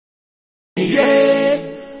Eniye,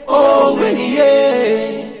 oh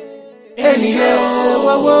Eniye, Eniye,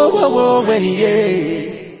 wo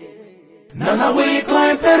Eniye. Nana we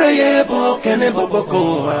climb pereye bo kene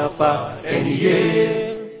boboko afa. Eniye,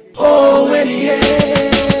 oh Eniye.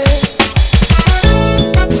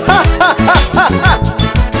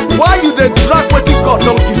 Why you dey drag what you God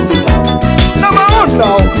don't give me now? Now my own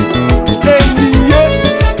now. Eniye,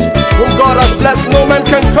 whom God has blessed, no man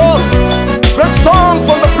can curse. Great song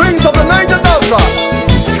from the Prince of the Niger Delta.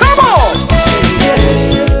 Come on!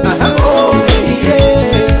 Eniye, oh Eniye,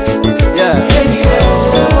 Yeah. Eniye,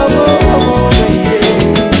 oh Eniye.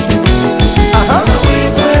 Nana we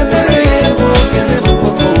climb pereye bo kene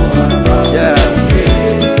boboko afa. Yeah.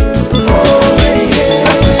 Oh Eniye.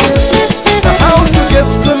 The house you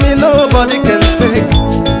give to me, nobody can take.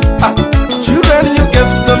 Children you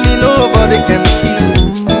give to me, nobody can keep.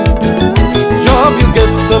 Job you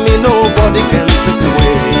give to me, nobody can take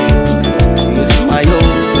away. It's my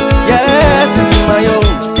own, yes, it's my own.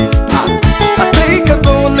 I take a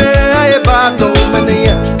bone, I battle many.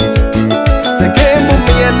 Take a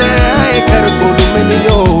moment, I can't go to many.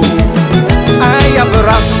 I have a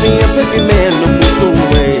rassy, a baby man, no more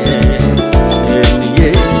away.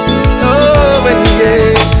 Eniye, oh Eniye,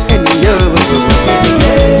 Eniye,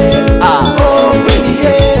 Oh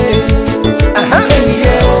Eniye,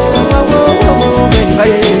 Eniye, oh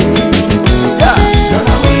Eniye. yeah,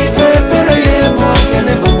 Nana we climb pereye bo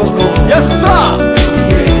kene boboko. yes sir.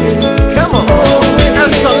 Come on,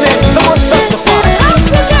 Estherline, come on, testify. House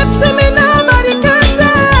you give to me, nobody can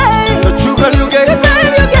take. The children you The gave, friend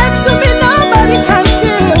you give to me, nobody can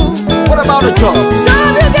kill. what about the job?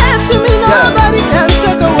 Job you give to me, nobody can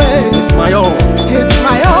take away. It's my own. It's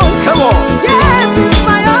my own. Come on, Yes, it's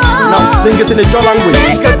my own. now sing it in the Joe language.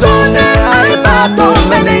 Take a tone, I battle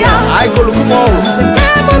many. I go look more. Take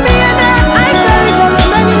care of me and I carry on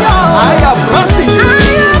many. I have mercy. I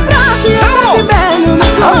am proud of you, man, you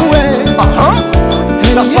know away.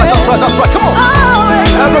 That's right, that's right, that's right. Come on.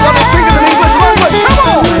 Oh, Everybody sing it in English language. Come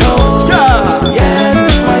on. Yeah, Yes,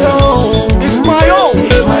 it's my own, it's my own.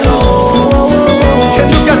 it's my own. Can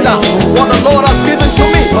you get that? What the Lord has given to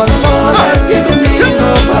me. What the Lord has given me,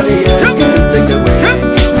 nobody else can take away.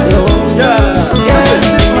 It's my own, Yeah. yes,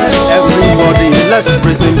 it's my own. Everybody, let's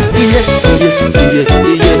praise him.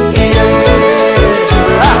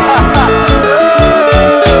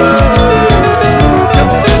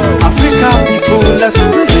 Africa people, let's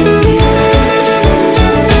praise him.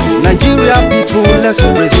 Nigeria people, let's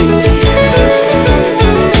praise him.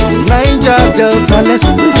 Niger Delta, let's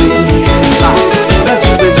praise him. Let's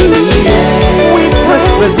praise him. Let's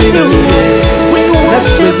praise him. Let's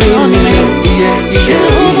praise him.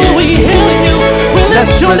 we hail you. We Let's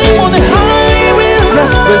lift your praise name him. on the high. We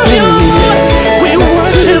Let's love praise you. him. We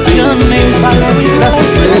worship your name, Father. We Let's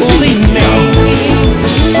bless your praise holy name.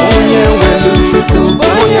 Onye welu Chukwu,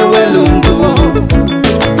 onye welu ndụ.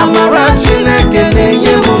 Amara Chineke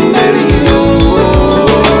na-enye m mmeri yo.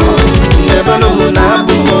 N'ebe nọ m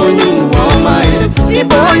na-abụ m onye ụwa ọma ya.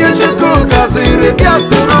 Ịbụ onye Chukwu gọziri bịa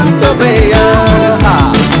soro m tobe ya.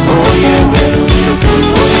 Onye welu Chukwu,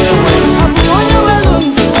 onye welu. Onye welu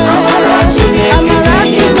ndụ. Amara Chineke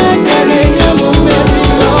na-enye m mmeri yo.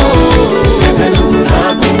 Ebe nọ m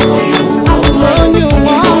na-abụ m onye ụwa Abụ m onye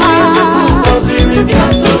ụwa ọma. gọziri bịa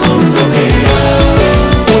soro m tobe ya,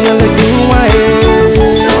 Onye leke nwa ya.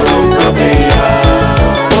 soro m tobe ya,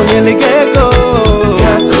 Onye leke ego.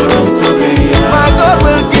 bịa soro m tobe ya, My God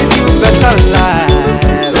will give you better life.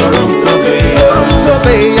 soro m tobe ya, Soro m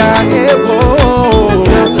tobe ya, ewo.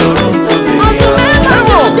 bịa soro m tobe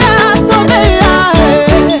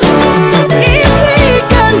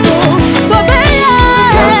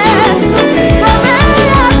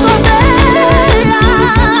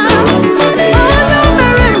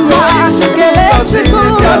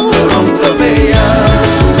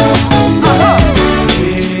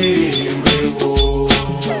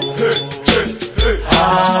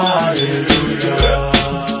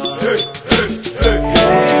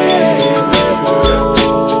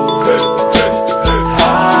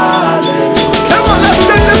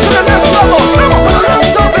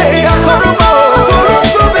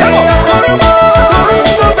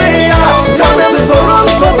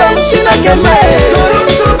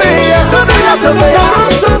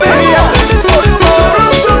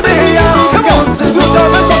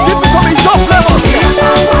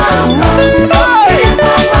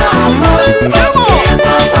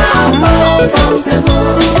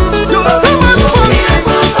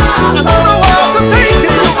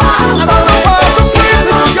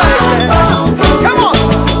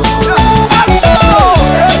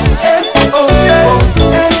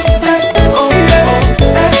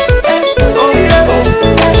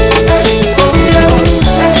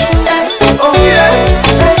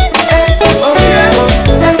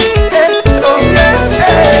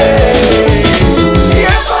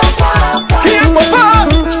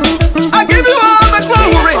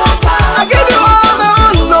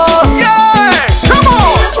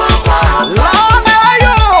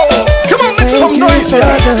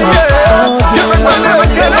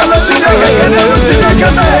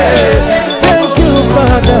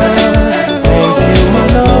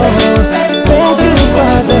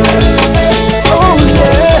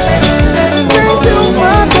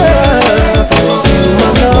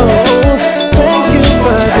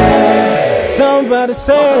to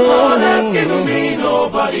say. What the Lord has given me,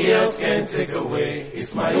 nobody else can take away.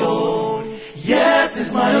 It's my own. Yes,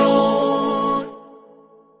 it's my own.